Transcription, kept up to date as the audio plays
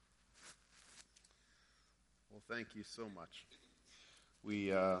Well, thank you so much.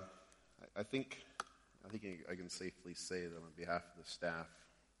 I think I can safely say that on behalf of the staff,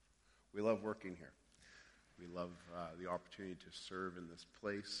 we love working here. We love the opportunity to serve in this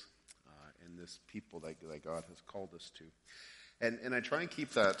place and this people that God has called us to. And I try and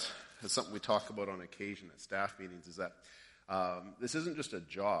keep that as something we talk about on occasion at staff meetings, is that this isn't just a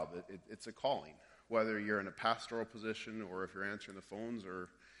job, it's a calling. Whether you're in a pastoral position or if you're answering the phones or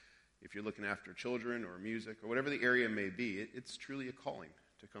if you're looking after children or music or whatever the area may be, it's truly a calling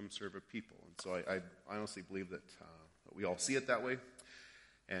to come serve a people. And so I honestly believe that we all see it that way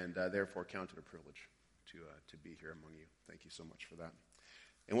and therefore count it a privilege to be here among you. Thank you so much for that.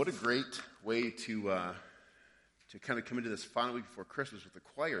 And what a great way to kind of come into this final week before Christmas with the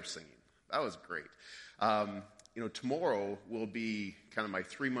choir singing. That was great. Tomorrow will be kind of my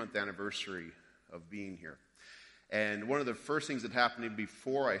 3-month anniversary of being here. And one of the first things that happened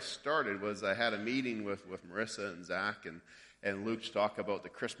before I started was I had a meeting with Marissa and Zach and Luke to talk about the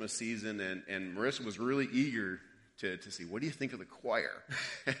Christmas season. And Marissa was really eager to see, what do you think of the choir?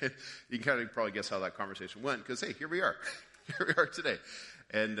 You can kind of probably guess how that conversation went, because, hey, here we are. Here we are today.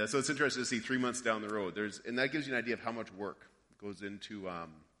 And so it's interesting to see 3 months down the road. And that gives you an idea of how much work goes into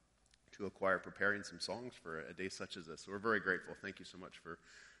to a choir preparing some songs for a day such as this. So we're very grateful. Thank you so much for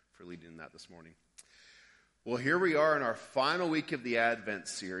leading that this morning. Well, here we are in our final week of the Advent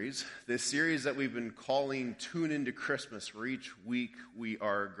series, this series that we've been calling Tune into Christmas, where each week we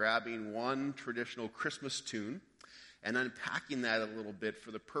are grabbing one traditional Christmas tune and unpacking that a little bit for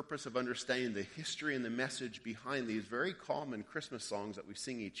the purpose of understanding the history and the message behind these very common Christmas songs that we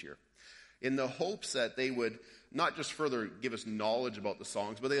sing each year, in the hopes that they would not just further give us knowledge about the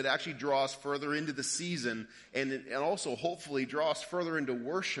songs, but they would actually draw us further into the season and also hopefully draw us further into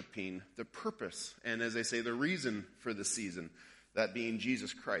worshiping the purpose and, as I say, the reason for the season, that being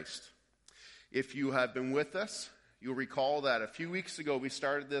Jesus Christ. If you have been with us, you'll recall that a few weeks ago we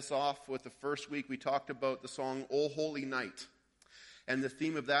started this off with the first week. We talked about the song O Holy Night. And the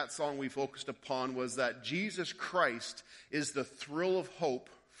theme of that song we focused upon was that Jesus Christ is the thrill of hope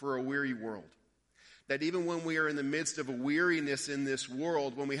for a weary world. That even when we are in the midst of a weariness in this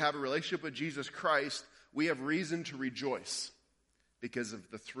world, when we have a relationship with Jesus Christ, we have reason to rejoice because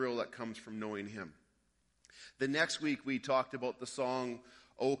of the thrill that comes from knowing Him. The next week we talked about the song,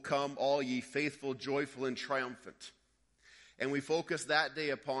 O Come All Ye Faithful, Joyful and Triumphant. And we focused that day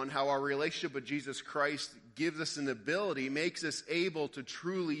upon how our relationship with Jesus Christ gives us an ability, makes us able to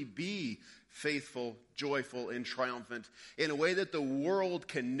truly be faithful, joyful, and triumphant in a way that the world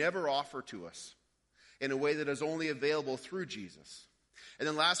can never offer to us, in a way that is only available through Jesus. And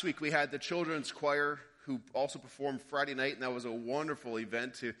then last week we had the children's choir who also performed Friday night, and that was a wonderful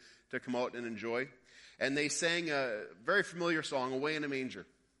event to come out and enjoy. And they sang a very familiar song, Away in a Manger.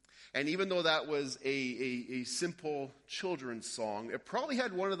 And even though that was a simple children's song, it probably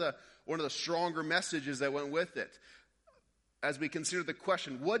had one of the stronger messages that went with it. As we consider the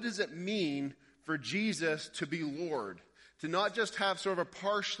question, what does it mean for Jesus to be Lord? To not just have sort of a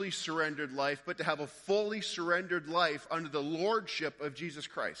partially surrendered life, but to have a fully surrendered life under the lordship of Jesus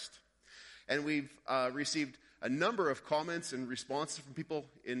Christ. And we've received a number of comments and responses from people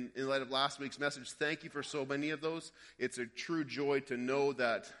in light of last week's message. Thank you for so many of those. It's a true joy to know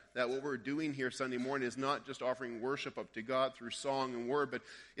that what we're doing here Sunday morning is not just offering worship up to God through song and word, but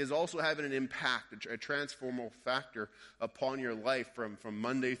is also having an impact, a transformational factor upon your life from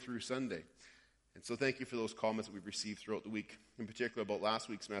Monday through Sunday. And so thank you for those comments that we've received throughout the week, in particular about last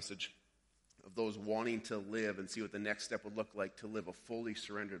week's message of those wanting to live and see what the next step would look like to live a fully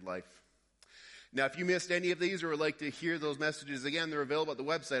surrendered life. Now, if you missed any of these or would like to hear those messages again, they're available at the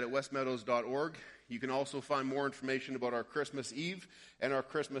website at westmeadows.org. You can also find more information about our Christmas Eve and our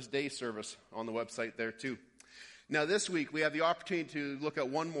Christmas Day service on the website there too. Now, this week we have the opportunity to look at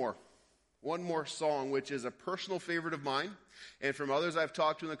one more song, which is a personal favorite of mine. And from others I've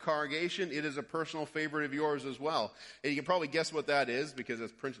talked to in the congregation, it is a personal favorite of yours as well. And you can probably guess what that is because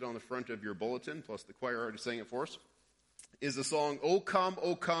it's printed on the front of your bulletin, plus the choir already sang it for us, is the song, O Come,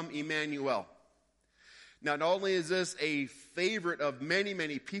 Emmanuel. Now, not only is this a favorite of many,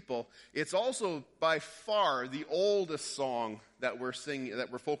 many people, it's also by far the oldest song that we're singing,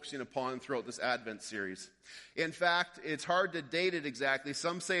 that we're focusing upon throughout this Advent series. In fact, it's hard to date it exactly.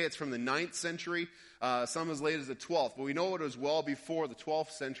 Some say it's from the 9th century, some as late as the 12th. But we know it was well before the 12th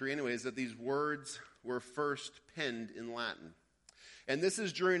century anyways, that these words were first penned in Latin. And this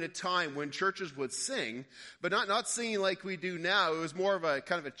is during a time when churches would sing, but not singing like we do now. It was more of a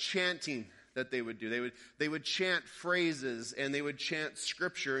kind of a chanting that they would do. They would chant phrases and they would chant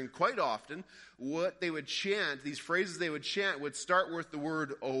scripture, and quite often what they would chant, these phrases they would chant would start with the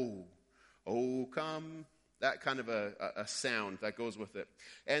word O. O come that kind of a sound that goes with it.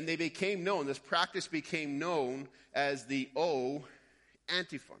 And they became known, this practice became known as the O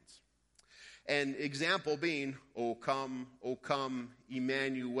antiphons. And example being, O come,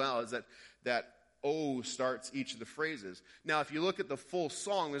 Emmanuel, is that O starts each of the phrases. Now, if you look at the full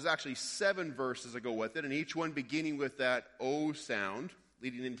song, there's actually 7 verses that go with it, and each one beginning with that O sound,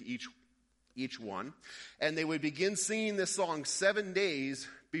 leading into each one. And they would begin singing this song 7 days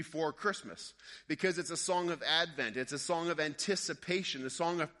before Christmas, because it's a song of Advent. It's a song of anticipation, a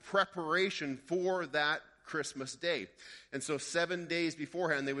song of preparation for that Christmas day. And so 7 days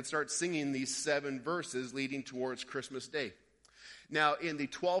beforehand, they would start singing these 7 verses leading towards Christmas Day. Now, in the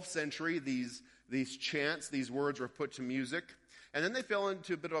 12th century, these chants, these words were put to music, and then they fell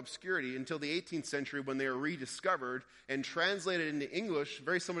into a bit of obscurity until the 18th century when they were rediscovered and translated into English,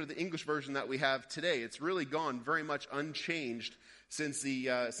 very similar to the English version that we have today. It's really gone very much unchanged since the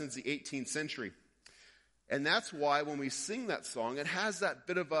 18th century. And that's why when we sing that song, it has that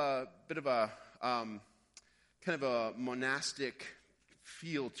bit of a kind of a monastic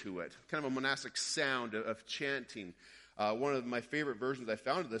feel to it, kind of a monastic sound of chanting. One of my favorite versions I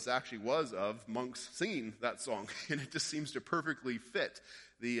found of this actually was of monks singing that song, and it just seems to perfectly fit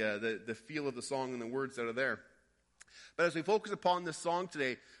the feel of the song and the words that are there. But as we focus upon this song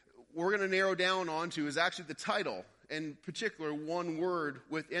today, we're going to narrow down onto is actually the title, in particular one word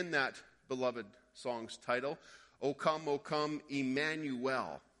within that beloved song's title, O come,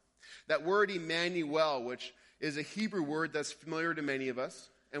 Emmanuel. That word Emmanuel, which is a Hebrew word that's familiar to many of us,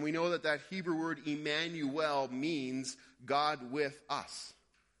 and we know that Hebrew word Emmanuel means God with us.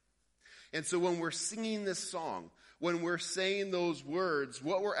 And so when we're singing this song, when we're saying those words,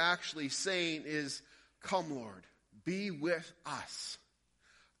 what we're actually saying is, come Lord, be with us.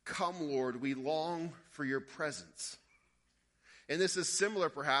 Come Lord, we long for your presence. And this is similar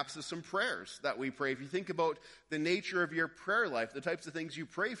perhaps to some prayers that we pray. If you think about the nature of your prayer life, the types of things you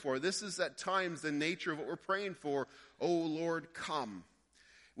pray for, this is at times the nature of what we're praying for. Oh Lord, come.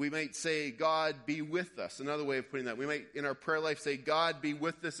 We might say, God, be with us. Another way of putting that, we might in our prayer life say, God, be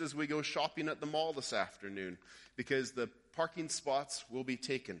with us as we go shopping at the mall this afternoon, because the parking spots will be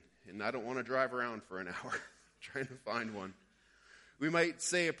taken, and I don't want to drive around for an hour trying to find one. We might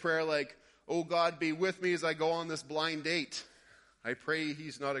say a prayer like, oh God, be with me as I go on this blind date. I pray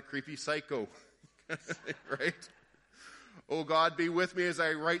he's not a creepy psycho, right? Oh God, be with me as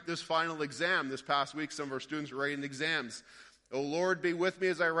I write this final exam. This past week, some of our students were writing exams. Oh Lord, be with me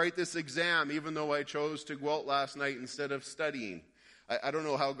as I write this exam, even though I chose to go out last night instead of studying. I don't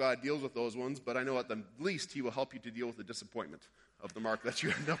know how God deals with those ones, but I know at the least he will help you to deal with the disappointment of the mark that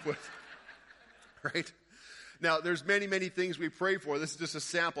you end up with, right? Now, there's many, many things we pray for. This is just a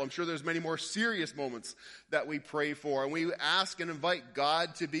sample. I'm sure there's many more serious moments that we pray for, and we ask and invite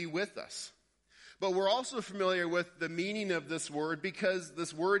God to be with us. But we're also familiar with the meaning of this word because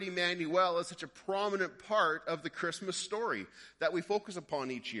this word Emmanuel is such a prominent part of the Christmas story that we focus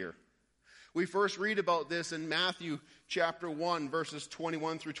upon each year. We first read about this in Matthew chapter 1, verses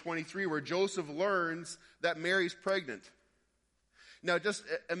 21 through 23, where Joseph learns that Mary's pregnant. Now, just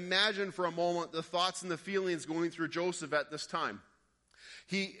imagine for a moment the thoughts and the feelings going through Joseph at this time.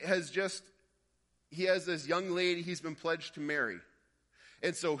 He has this young lady he's been pledged to marry.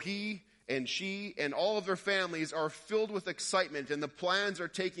 And so he and she and all of their families are filled with excitement, and the plans are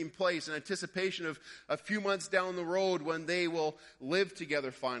taking place in anticipation of a few months down the road when they will live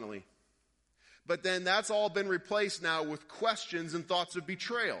together finally. But then that's all been replaced now with questions and thoughts of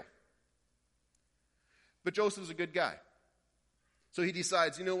betrayal. But Joseph's a good guy. So he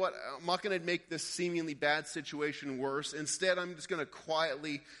decides, you know what, I'm not going to make this seemingly bad situation worse. Instead, I'm just going to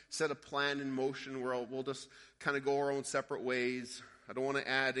quietly set a plan in motion where we'll just kind of go our own separate ways. I don't want to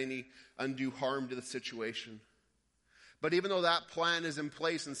add any undue harm to the situation. But even though that plan is in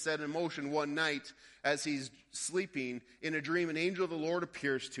place and set in motion, one night as he's sleeping in a dream, an angel of the Lord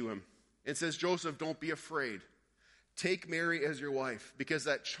appears to him and says, Joseph, don't be afraid. Take Mary as your wife, because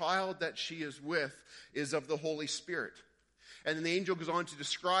that child that she is with is of the Holy Spirit. And then the angel goes on to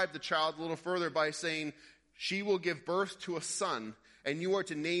describe the child a little further by saying, she will give birth to a son, and you are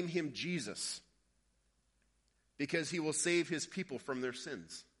to name him Jesus, because he will save his people from their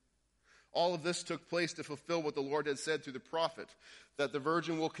sins. All of this took place to fulfill what the Lord had said through the prophet, that the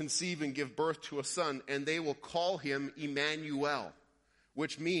virgin will conceive and give birth to a son, and they will call him Emmanuel,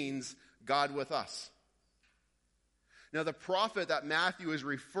 which means God with us. Now, the prophet that Matthew is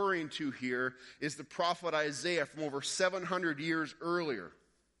referring to here is the prophet Isaiah from over 700 years earlier,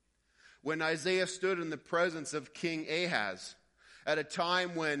 when Isaiah stood in the presence of King Ahaz at a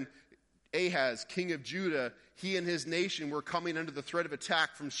time when Ahaz, king of Judah, he and his nation were coming under the threat of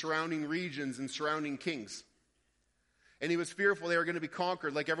attack from surrounding regions and surrounding kings. And he was fearful they were going to be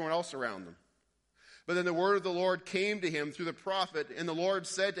conquered like everyone else around them. But then the word of the Lord came to him through the prophet, and the Lord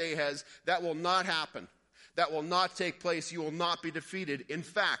said to Ahaz, that will not happen. That will not take place. You will not be defeated. In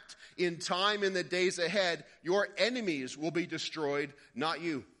fact, in time in the days ahead, your enemies will be destroyed, not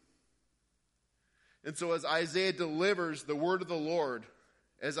you. And so as Isaiah delivers the word of the Lord,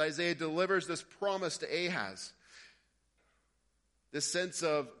 as Isaiah delivers this promise to Ahaz, this sense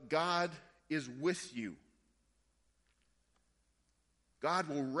of God is with you. God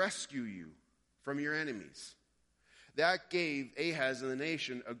will rescue you from your enemies. That gave Ahaz and the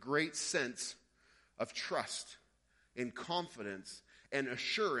nation a great sense of trust and confidence and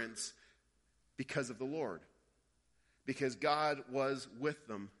assurance because of the Lord. Because God was with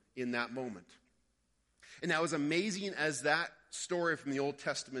them in that moment. And now, as amazing as that story from the Old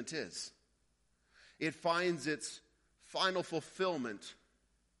Testament is, it finds its final fulfillment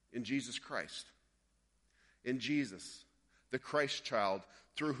in Jesus Christ. In Jesus, the Christ child,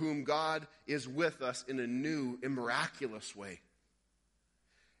 through whom God is with us in a new and miraculous way,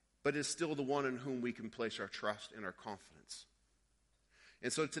 but is still the one in whom we can place our trust and our confidence.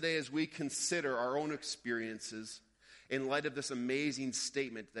 And so today, as we consider our own experiences in light of this amazing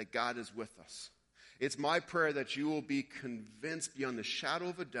statement that God is with us, it's my prayer that you will be convinced beyond the shadow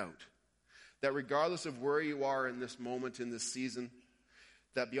of a doubt that regardless of where you are in this moment, in this season,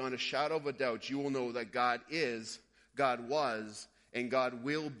 that beyond a shadow of a doubt, you will know that God is, God was, and God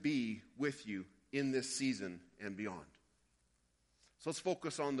will be with you in this season and beyond. So let's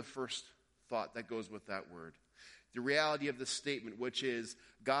focus on the first thought that goes with that word. The reality of the statement, which is,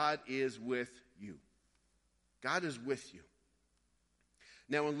 God is with you. God is with you.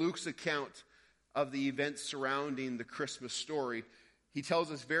 Now, in Luke's account of the events surrounding the Christmas story, he tells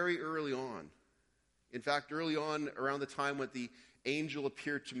us very early on. In fact, early on, around the time when the angel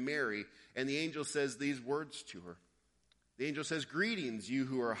appeared to Mary, and the angel says these words to her. The angel says, "Greetings, you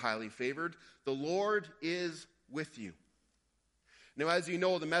who are highly favored. The Lord is with you." Now, as you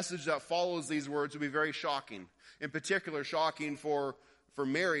know, the message that follows these words will be very shocking. In particular, shocking for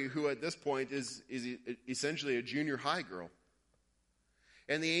Mary, who at this point is essentially a junior high girl.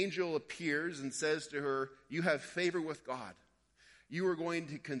 And the angel appears and says to her, "You have favor with God. You are going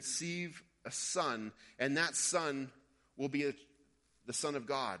to conceive a son, and that son will be the Son of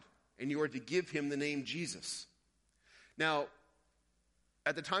God. And you are to give him the name Jesus." Now,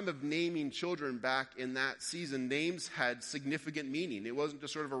 at the time of naming children back in that season, names had significant meaning. It wasn't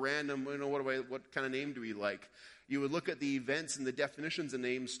just sort of a random, what kind of name do we like? You would look at the events and the definitions of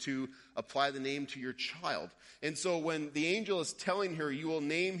names to apply the name to your child. And so when the angel is telling her, you will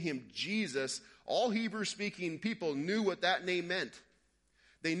name him Jesus, all Hebrew-speaking people knew what that name meant.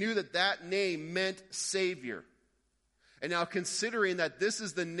 They knew that that name meant Savior. And now, considering that this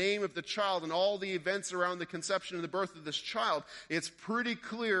is the name of the child and all the events around the conception and the birth of this child, it's pretty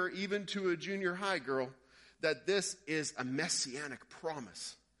clear, even to a junior high girl, that this is a messianic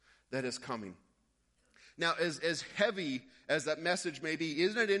promise that is coming. Now, as heavy as that message may be,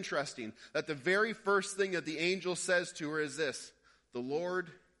 isn't it interesting that the very first thing that the angel says to her is this: the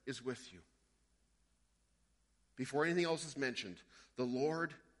Lord is with you. Before anything else is mentioned, the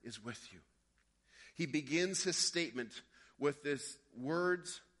Lord is with you. He begins his statement with this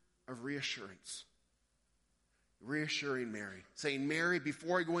words of reassurance. Reassuring Mary. Saying, Mary,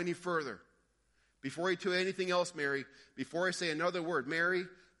 before I go any further, before I do anything else, Mary, before I say another word, Mary,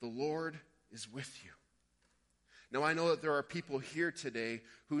 the Lord is with you. Now, I know that there are people here today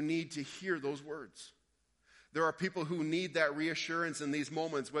who need to hear those words. There are people who need that reassurance in these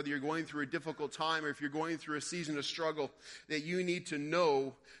moments, whether you're going through a difficult time or if you're going through a season of struggle, that you need to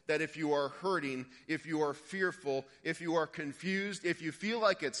know that if you are hurting, if you are fearful, if you are confused, if you feel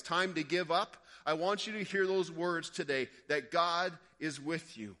like it's time to give up, I want you to hear those words today, that God is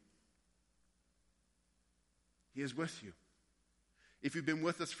with you. He is with you. If you've been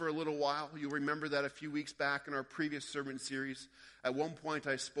with us for a little while, you'll remember that a few weeks back in our previous sermon series, at one point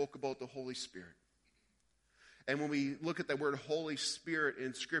I spoke about the Holy Spirit. And when we look at the word Holy Spirit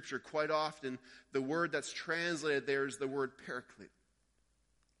in Scripture, quite often the word that's translated there is the word Paraclete.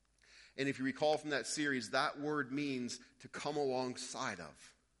 And if you recall from that series, that word means to come alongside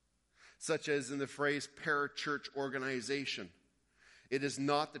of. Such as in the phrase parachurch organization. It is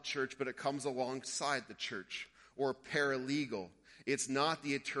not the church, but it comes alongside the church. Or paralegal. It's not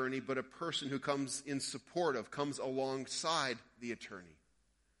the attorney, but a person who comes in support of, comes alongside the attorney.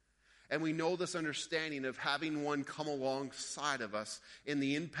 And we know this understanding of having one come alongside of us in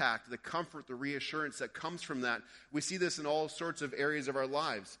the impact, the comfort, the reassurance that comes from that. We see this in all sorts of areas of our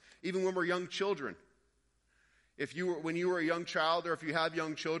lives. Even when we're young children. When you were a young child, or if you have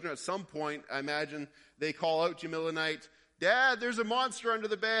young children, at some point, I imagine they call out to you in the middle of the night, "Dad, there's a monster under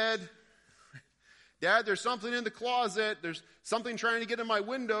the bed. Dad, there's something in the closet. There's something trying to get in my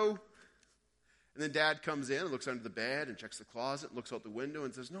window." And then Dad comes in and looks under the bed and checks the closet, looks out the window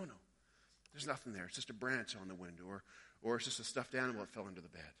and says, no, there's nothing there. It's just a branch on the window, or it's just a stuffed animal that fell under the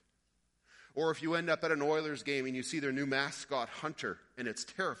bed. Or if you end up at an Oilers game and you see their new mascot, Hunter, and it's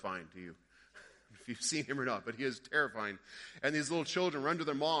terrifying to you. If you've seen him or not, but he is terrifying. And these little children run to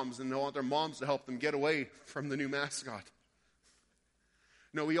their moms and they want their moms to help them get away from the new mascot.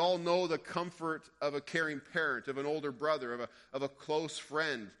 No, we all know the comfort of a caring parent, of an older brother, of a close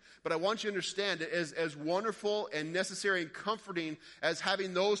friend. But I want you to understand that as wonderful and necessary and comforting as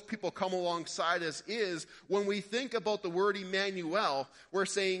having those people come alongside us is, when we think about the word Emmanuel, we're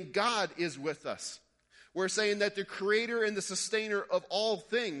saying God is with us. We're saying that the creator and the sustainer of all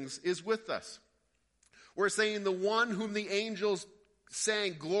things is with us. We're saying the one whom the angels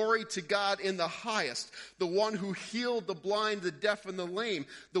sang, "Glory to God in the highest," the one who healed the blind, the deaf, and the lame,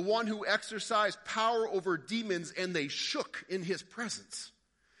 the one who exercised power over demons, and they shook in his presence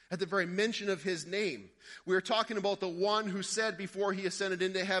at the very mention of his name. We're talking about the one who said before he ascended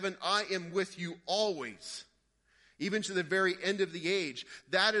into heaven, "I am with you always, even to the very end of the age."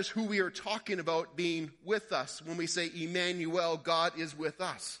 That is who we are talking about being with us when we say Emmanuel, God is with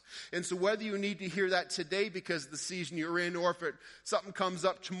us. And so whether you need to hear that today because of the season you're in, or if something comes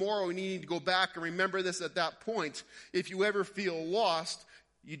up tomorrow and you need to go back and remember this at that point, if you ever feel lost,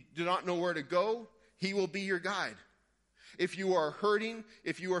 you do not know where to go, he will be your guide. If you are hurting,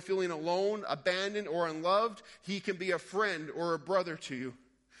 if you are feeling alone, abandoned, or unloved, he can be a friend or a brother to you.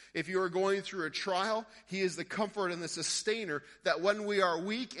 If you are going through a trial, he is the comfort and the sustainer, that when we are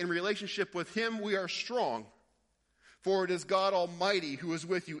weak in relationship with him, we are strong. For it is God Almighty who is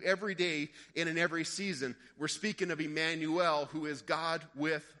with you every day and in every season. We're speaking of Emmanuel, who is God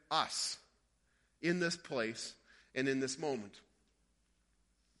with us in this place and in this moment.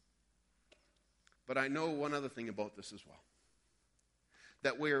 But I know one other thing about this as well.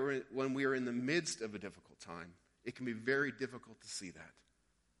 That when we are in the midst of a difficult time, it can be very difficult to see that.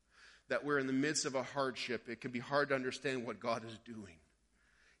 That we're in the midst of a hardship, it can be hard to understand what God is doing.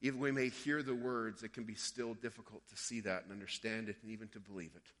 Even we may hear the words, it can be still difficult to see that and understand it and even to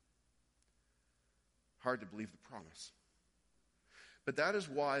believe it. Hard to believe the promise. But that is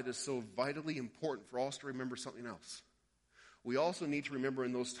why it is so vitally important for us to remember something else. We also need to remember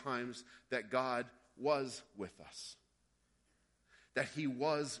in those times that God was with us. That he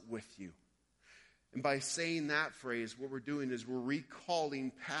was with you. And by saying that phrase, what we're doing is we're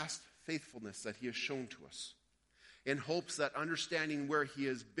recalling past faithfulness that he has shown to us, in hopes that understanding where he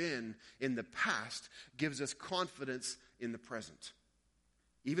has been in the past gives us confidence in the present.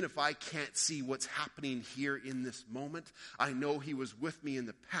 Even if I can't see what's happening here in this moment, I know he was with me in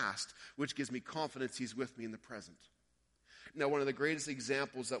the past, which gives me confidence he's with me in the present. Now, one of the greatest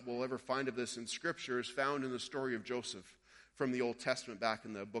examples that we'll ever find of this in Scripture is found in the story of Joseph from the Old Testament back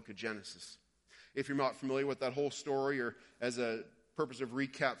in the book of Genesis. If you're not familiar with that whole story, or as a purpose of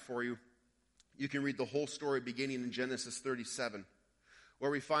recap for you, you can read the whole story beginning in Genesis 37,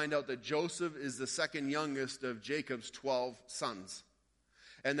 where we find out that Joseph is the second youngest of Jacob's 12 sons,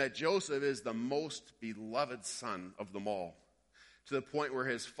 and that Joseph is the most beloved son of them all, to the point where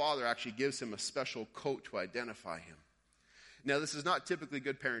his father actually gives him a special coat to identify him. Now, this is not typically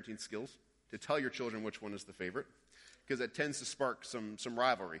good parenting skills, to tell your children which one is the favorite, because it tends to spark some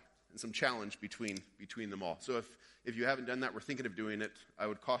rivalry and some challenge between them all. So if you haven't done that, we're thinking of doing it, I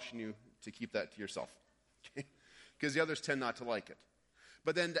would caution you to keep that to yourself. Because the others tend not to like it.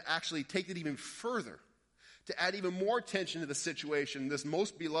 But then to actually take it even further, to add even more tension to the situation, this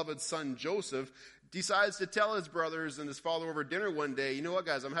most beloved son, Joseph, decides to tell his brothers and his father over dinner one day, "You know what,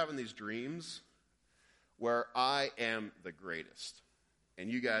 guys, I'm having these dreams where I am the greatest.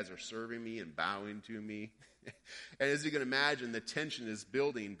 And you guys are serving me and bowing to me." And as you can imagine, the tension is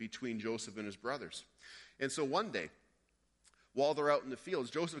building between Joseph and his brothers. And so one day, while they're out in the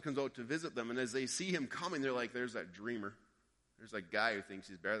fields, Joseph comes out to visit them. And as they see him coming, they're like, "There's that dreamer. There's that guy who thinks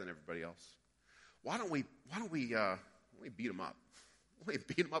he's better than everybody else. Why don't we beat him up? Why don't we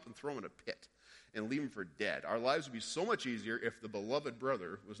beat him up and throw him in a pit and leave him for dead? Our lives would be so much easier if the beloved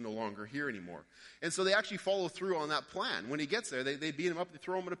brother was no longer here anymore." And so they actually follow through on that plan. When he gets there, they beat him up, they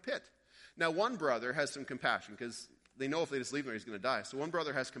throw him in a pit. Now, one brother has some compassion, because they know if they just leave him there, he's going to die. So one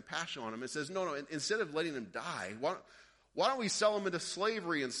brother has compassion on him and says, no, instead of letting him die, why don't we sell him into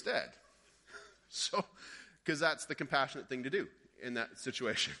slavery instead? So, because that's the compassionate thing to do in that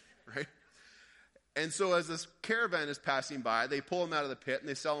situation, right? And so as this caravan is passing by, they pull him out of the pit and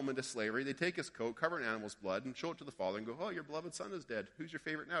they sell him into slavery. They take his coat, cover it in animal's blood, and show it to the father and go, oh, your beloved son is dead. Who's your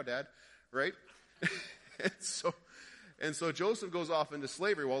favorite now, Dad? Right? and so Joseph goes off into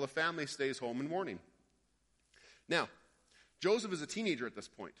slavery while the family stays home in mourning. Now, Joseph is a teenager at this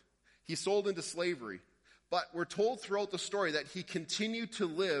point. He's sold into slavery. But we're told throughout the story that he continued to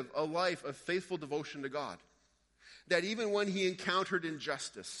live a life of faithful devotion to God. That even when he encountered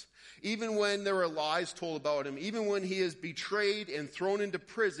injustice, even when there were lies told about him, even when he is betrayed and thrown into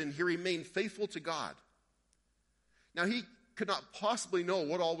prison, he remained faithful to God. Now, he could not possibly know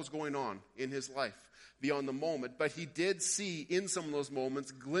what all was going on in his life beyond the moment, but he did see in some of those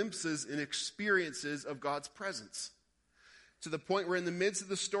moments glimpses and experiences of God's presence. To the point where in the midst of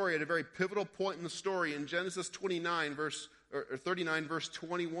the story, at a very pivotal point in the story, in Genesis 39, verse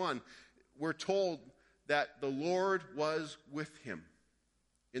 21, we're told that the Lord was with him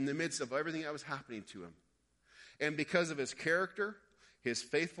in the midst of everything that was happening to him. And because of his character, his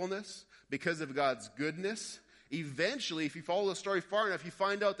faithfulness, because of God's goodness, eventually, if you follow the story far enough, you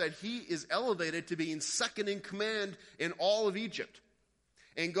find out that he is elevated to being second in command in all of Egypt.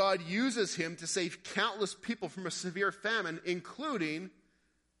 And God uses him to save countless people from a severe famine, including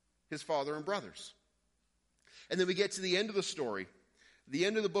his father and brothers. And then we get to the end of the story, the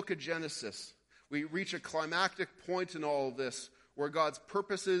end of the book of Genesis. We reach a climactic point in all of this where God's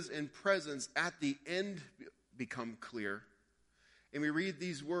purposes and presence at the end become clear. And we read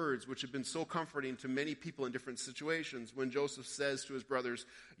these words, which have been so comforting to many people in different situations, when Joseph says to his brothers,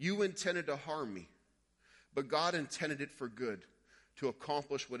 you intended to harm me, but God intended it for good, to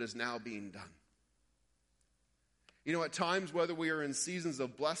accomplish what is now being done. You know, at times, whether we are in seasons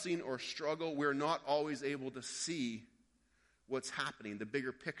of blessing or struggle, we're not always able to see what's happening, the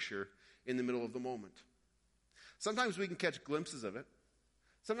bigger picture in the middle of the moment. Sometimes we can catch glimpses of it.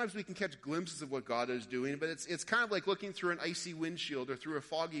 Sometimes we can catch glimpses of what God is doing, but it's kind of like looking through an icy windshield or through a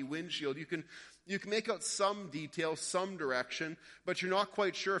foggy windshield. You can make out some detail, some direction, but you're not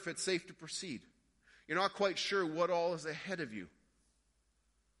quite sure if it's safe to proceed. You're not quite sure what all is ahead of you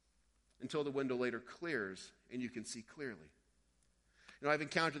until the window later clears and you can see clearly. You know, I've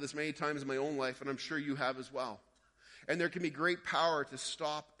encountered this many times in my own life, and I'm sure you have as well. And there can be great power to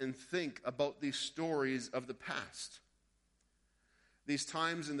stop and think about these stories of the past. These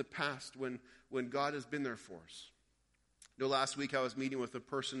times in the past when God has been there for us. You know, last week I was meeting with a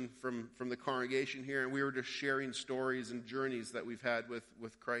person from the congregation here, and we were just sharing stories and journeys that we've had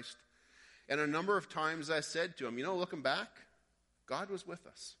with Christ. And a number of times I said to him, you know, looking back, God was with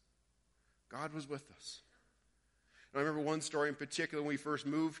us. God was with us. And I remember one story in particular when we first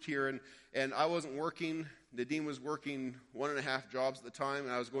moved here, and I wasn't working. Nadine was working 1.5 jobs at the time,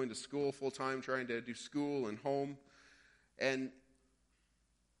 and I was going to school full-time, trying to do school and home. And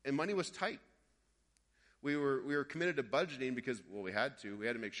money was tight. We were committed to budgeting because, well, we had to. We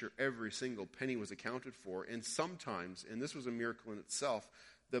had to make sure every single penny was accounted for. And sometimes, and this was a miracle in itself,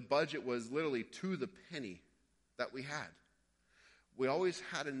 the budget was literally to the penny that we had. We always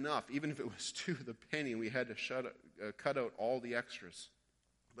had enough, even if it was to the penny, and we had to cut out all the extras.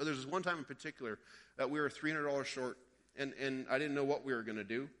 But there's this one time in particular that we were $300 short, and I didn't know what we were going to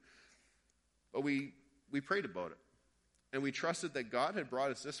do. But we prayed about it. And we trusted that God had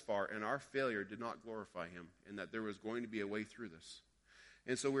brought us this far, and our failure did not glorify him, and that there was going to be a way through this.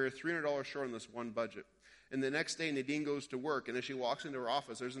 And so we were $300 short on this one budget. And the next day, Nadine goes to work, and as she walks into her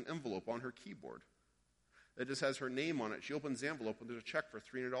office, there's an envelope on her keyboard that just has her name on it. She opens the envelope, and there's a check for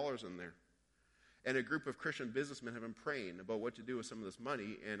 $300 in there. And a group of Christian businessmen have been praying about what to do with some of this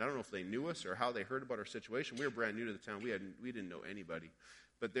money, and I don't know if they knew us or how they heard about our situation. We were brand new to the town. We didn't know anybody.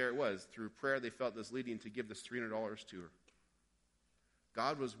 But there it was. Through prayer, they felt this leading to give this $300 to her.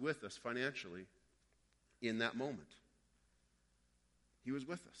 God was with us financially in that moment. He was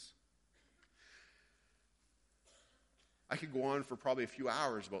with us. I could go on for probably a few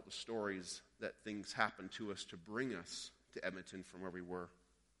hours about the stories that things happened to us to bring us to Edmonton from where we were.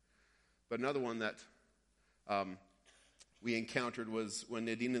 But another one that we encountered was when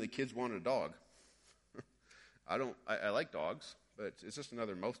Nadine and the kids wanted a dog. I like dogs, but it's just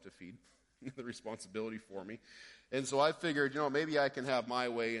another mouth to feed, another responsibility for me. And so I figured, maybe I can have my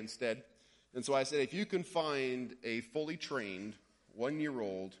way instead. And so I said, if you can find a fully trained,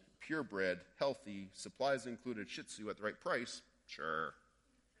 1-year-old, purebred, healthy, supplies included Shih Tzu at the right price, sure,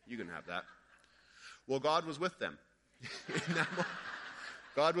 you can have that. Well, God was with them.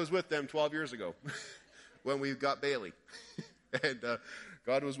 God was with them 12 years ago when we got Bailey. And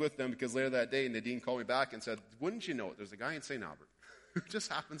God was with them because later that day, Nadine called me back and said, wouldn't you know it, there's a guy in St. Albert who just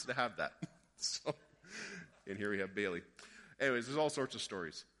happens to have that. And here we have Bailey. Anyways, there's all sorts of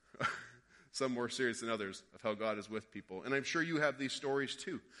stories. some more serious than others, of how God is with people. And I'm sure you have these stories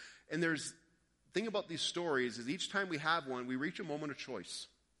too. And the thing about these stories is each time we have one, we reach a moment of choice.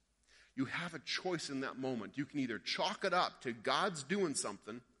 You have a choice in that moment. You can either chalk it up to God's doing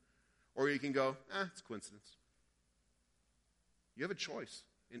something, or you can go, it's coincidence. You have a choice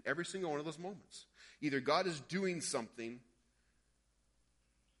in every single one of those moments. Either God is doing something,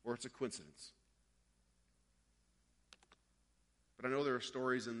 or it's a coincidence. But I know there are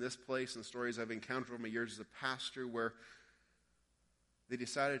stories in this place and stories I've encountered over my years as a pastor where they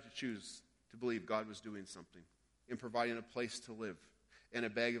decided to choose to believe God was doing something in providing a place to live and a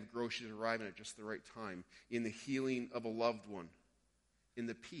bag of groceries arriving at just the right time, in the healing of a loved one, in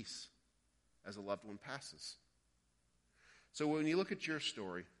the peace as a loved one passes. So when you look at your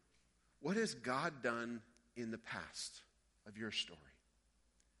story, what has God done in the past of your story?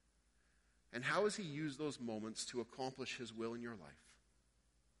 And how has he used those moments to accomplish his will in your life?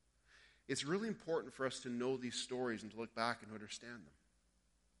 It's really important for us to know these stories and to look back and understand them.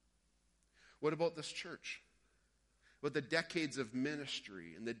 What about this church? What the decades of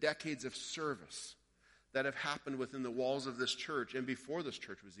ministry and the decades of service that have happened within the walls of this church and before this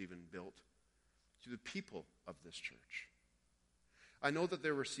church was even built to the people of this church? I know that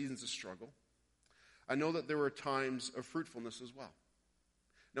there were seasons of struggle. I know that there were times of fruitfulness as well.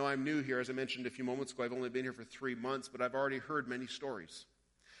 Now, I'm new here. As I mentioned a few moments ago, I've only been here for 3 months, but I've already heard many stories.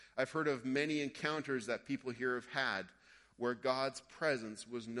 I've heard of many encounters that people here have had where God's presence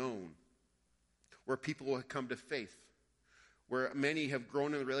was known, where people have come to faith, where many have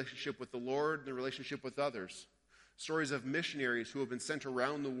grown in the relationship with the Lord and the relationship with others. Stories of missionaries who have been sent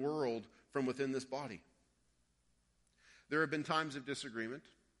around the world from within this body. There have been times of disagreement.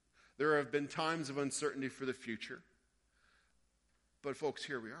 There have been times of uncertainty for the future. But folks,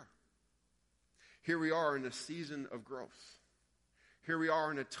 here we are. Here we are in a season of growth. Here we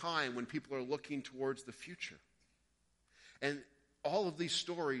are in a time when people are looking towards the future. And all of these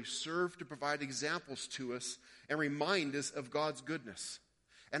stories serve to provide examples to us and remind us of God's goodness.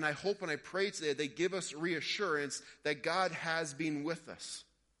 And I hope and I pray today they give us reassurance that God has been with us.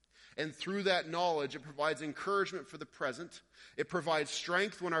 And through that knowledge, it provides encouragement for the present. It provides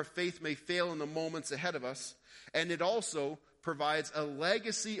strength when our faith may fail in the moments ahead of us. And it also provides a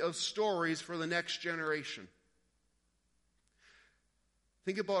legacy of stories for the next generation.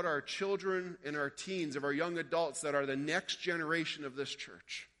 Think about our children and our teens, of our young adults that are the next generation of this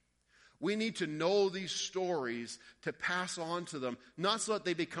church. We need to know these stories to pass on to them, not so that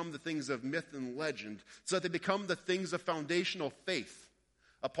they become the things of myth and legend, so that they become the things of foundational faith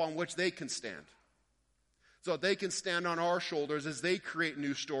upon which they can stand. So that they can stand on our shoulders as they create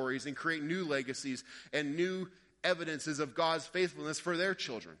new stories and create new legacies and new evidences of God's faithfulness for their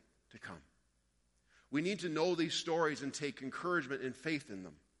children to come. We need to know these stories and take encouragement and faith in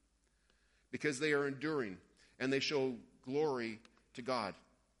them because they are enduring and they show glory to God.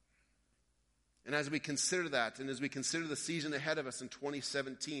 And as we consider that, and as we consider the season ahead of us in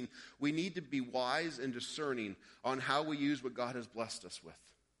 2017, we need to be wise and discerning on how we use what God has blessed us with.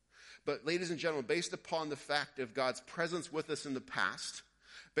 But ladies and gentlemen, based upon the fact of God's presence with us in the past,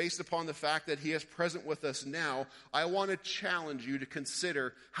 based upon the fact that he is present with us now, I want to challenge you to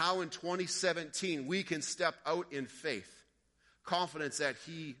consider how in 2017 we can step out in faith, confidence that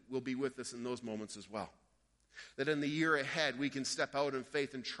he will be with us in those moments as well. That in the year ahead we can step out in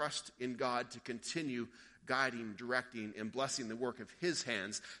faith and trust in God to continue guiding, directing, and blessing the work of his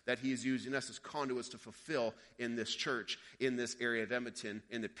hands that he is using us as conduits to fulfill in this church, in this area of Edmonton,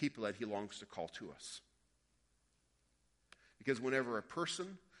 in the people that he longs to call to us. Because whenever a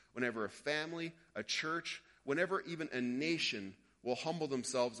person, whenever a family, a church, whenever even a nation will humble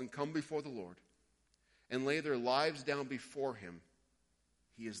themselves and come before the Lord and lay their lives down before him,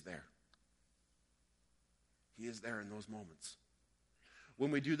 he is there. He is there in those moments. When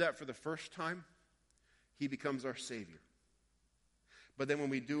we do that for the first time, he becomes our Savior. But then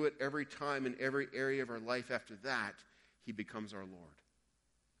when we do it every time in every area of our life after that, he becomes our Lord.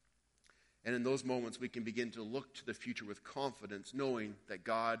 And in those moments, we can begin to look to the future with confidence, knowing that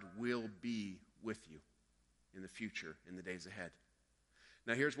God will be with you in the future, in the days ahead.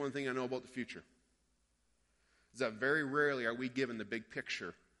 Now, here's one thing I know about the future, is that very rarely are we given the big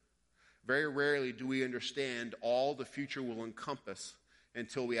picture. Very rarely do we understand all the future will encompass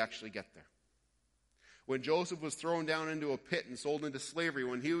until we actually get there. When Joseph was thrown down into a pit and sold into slavery,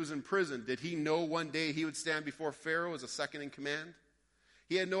 when he was in prison, did he know one day he would stand before Pharaoh as a second in command?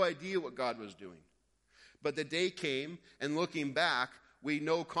 He had no idea what God was doing. But the day came, and looking back, we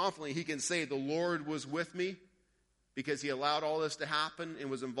know confidently he can say, the Lord was with me because he allowed all this to happen and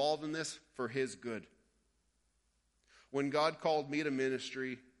was involved in this for his good. When God called me to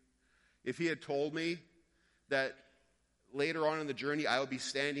ministry, If he had told me that later on in the journey I would be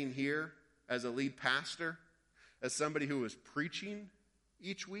standing here as a lead pastor, as somebody who was preaching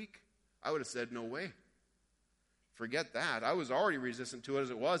each week, I would have said, no way. Forget that. I was already resistant to it as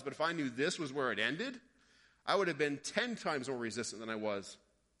it was, but if I knew this was where it ended, I would have been 10 times more resistant than I was.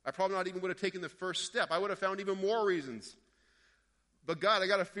 I probably not even would have taken the first step. I would have found even more reasons. But God, I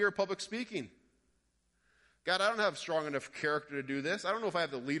got a fear of public speaking. God, I don't have strong enough character to do this. I don't know if I have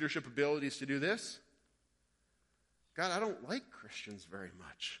the leadership abilities to do this. God, I don't like Christians very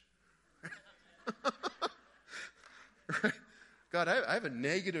much. Right? God, I have a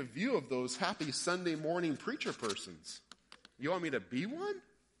negative view of those happy Sunday morning preacher persons. You want me to be one?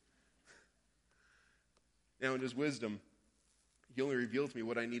 Now, in his wisdom, he only revealed to me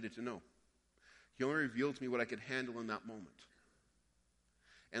what I needed to know. He only revealed to me what I could handle in that moment.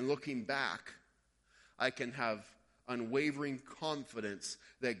 And looking back, I can have unwavering confidence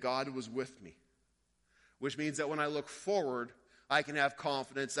that God was with me. Which means that when I look forward, I can have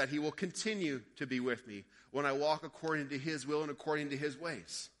confidence that he will continue to be with me when I walk according to his will and according to his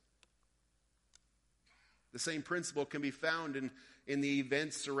ways. The same principle can be found in the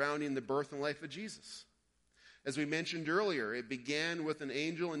events surrounding the birth and life of Jesus. As we mentioned earlier, it began with an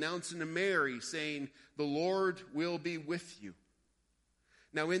angel announcing to Mary, saying, "The Lord will be with you."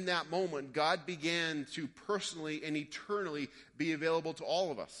 Now, in that moment, God began to personally and eternally be available to all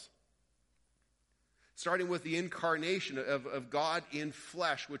of us. Starting with the incarnation of God in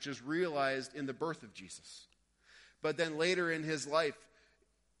flesh, which is realized in the birth of Jesus. But then later in his life,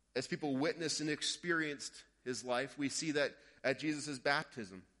 as people witnessed and experienced his life, we see that at Jesus'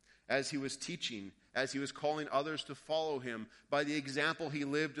 baptism, as he was teaching, as he was calling others to follow him, by the example he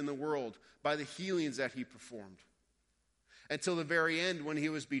lived in the world, by the healings that he performed. Until the very end, when he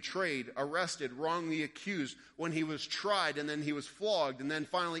was betrayed, arrested, wrongly accused, when he was tried, and then he was flogged, and then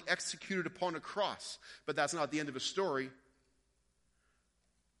finally executed upon a cross. But that's not the end of his story.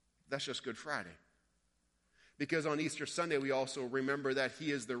 That's just Good Friday. Because on Easter Sunday, we also remember that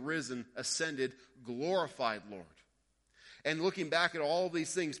he is the risen, ascended, glorified Lord. And looking back at all of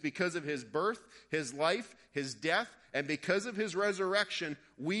these things, because of his birth, his life, his death, and because of his resurrection,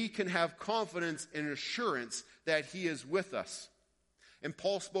 we can have confidence and assurance that he is with us. And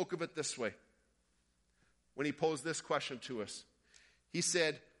Paul spoke of it this way when he posed this question to us. He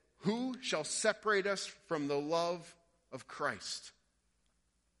said, "Who shall separate us from the love of Christ?"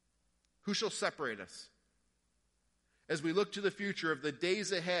 Who shall separate us? As we look to the future of the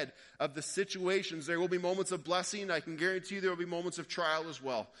days ahead, of the situations, there will be moments of blessing. I can guarantee you there will be moments of trial as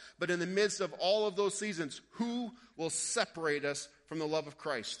well. But in the midst of all of those seasons, who will separate us from the love of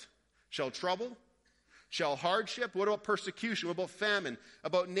Christ? Shall trouble? Shall hardship? What about persecution? What about famine?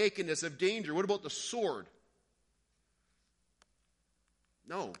 About nakedness, of danger? What about the sword?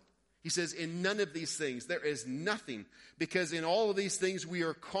 No. He says, in none of these things, there is nothing, because in all of these things we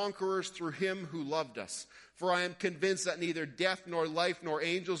are conquerors through him who loved us. For I am convinced that neither death, nor life, nor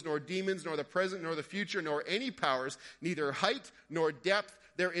angels, nor demons, nor the present, nor the future, nor any powers, neither height, nor depth,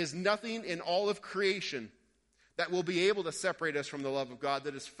 there is nothing in all of creation that will be able to separate us from the love of God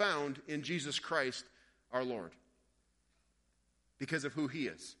that is found in Jesus Christ our Lord. Because of who he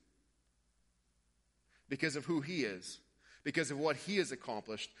is. Because of who he is. Because of what he has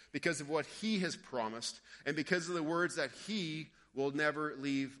accomplished, because of what he has promised, and because of the words that he will never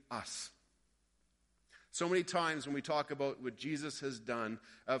leave us. So many times when we talk about what Jesus has done,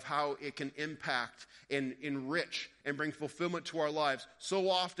 of how it can impact and enrich and bring fulfillment to our lives,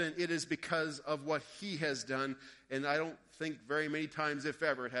 so often it is because of what he has done, and I don't think very many times, if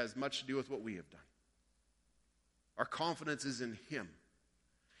ever, it has much to do with what we have done. Our confidence is in him.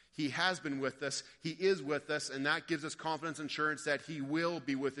 He has been with us, he is with us, and that gives us confidence and assurance that he will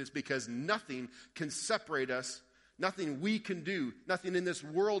be with us, because nothing can separate us, nothing we can do, nothing in this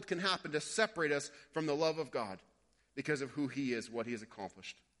world can happen to separate us from the love of God, because of who he is, what he has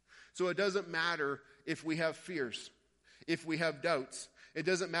accomplished. So it doesn't matter if we have fears, if we have doubts. It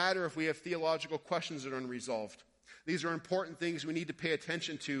doesn't matter if we have theological questions that are unresolved. These are important things we need to pay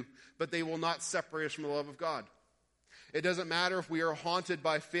attention to, but they will not separate us from the love of God. It doesn't matter if we are haunted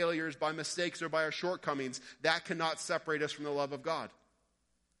by failures, by mistakes, or by our shortcomings. That cannot separate us from the love of God.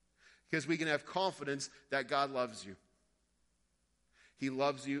 Because we can have confidence that God loves you. He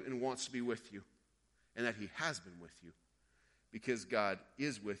loves you and wants to be with you. And that he has been with you. Because God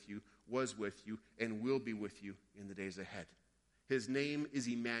is with you, was with you, and will be with you in the days ahead. His name is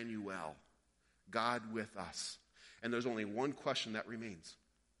Emmanuel, God with us. And there's only one question that remains.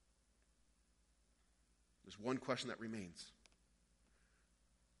 There's one question that remains.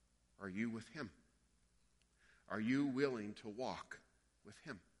 Are you with him? Are you willing to walk with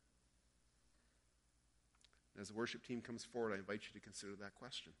him? As the worship team comes forward, I invite you to consider that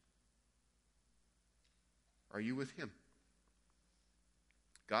question. Are you with him?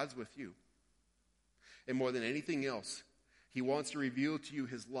 God's with you. And more than anything else, he wants to reveal to you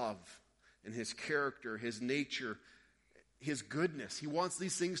his love and his character, his nature, his goodness. He wants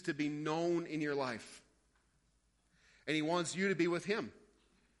these things to be known in your life. And he wants you to be with him,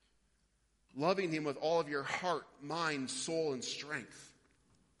 loving him with all of your heart, mind, soul, and strength.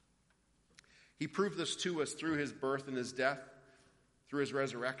 He proved this to us through his birth and his death, through his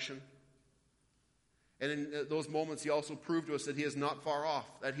resurrection. And in those moments, he also proved to us that he is not far off,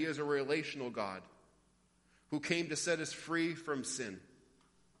 that he is a relational God who came to set us free from sin,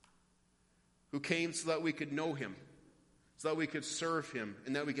 who came so that we could know him, so that we could serve him,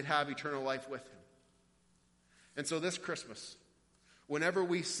 and that we could have eternal life with him. And so this Christmas, whenever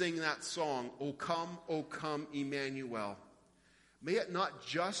we sing that song, O come, Emmanuel, may it not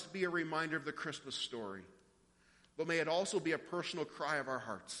just be a reminder of the Christmas story, but may it also be a personal cry of our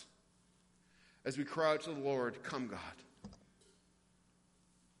hearts as we cry out to the Lord, come God.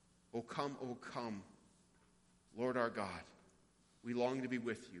 O come, Lord our God. We long to be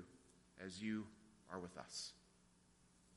with you as you are with us.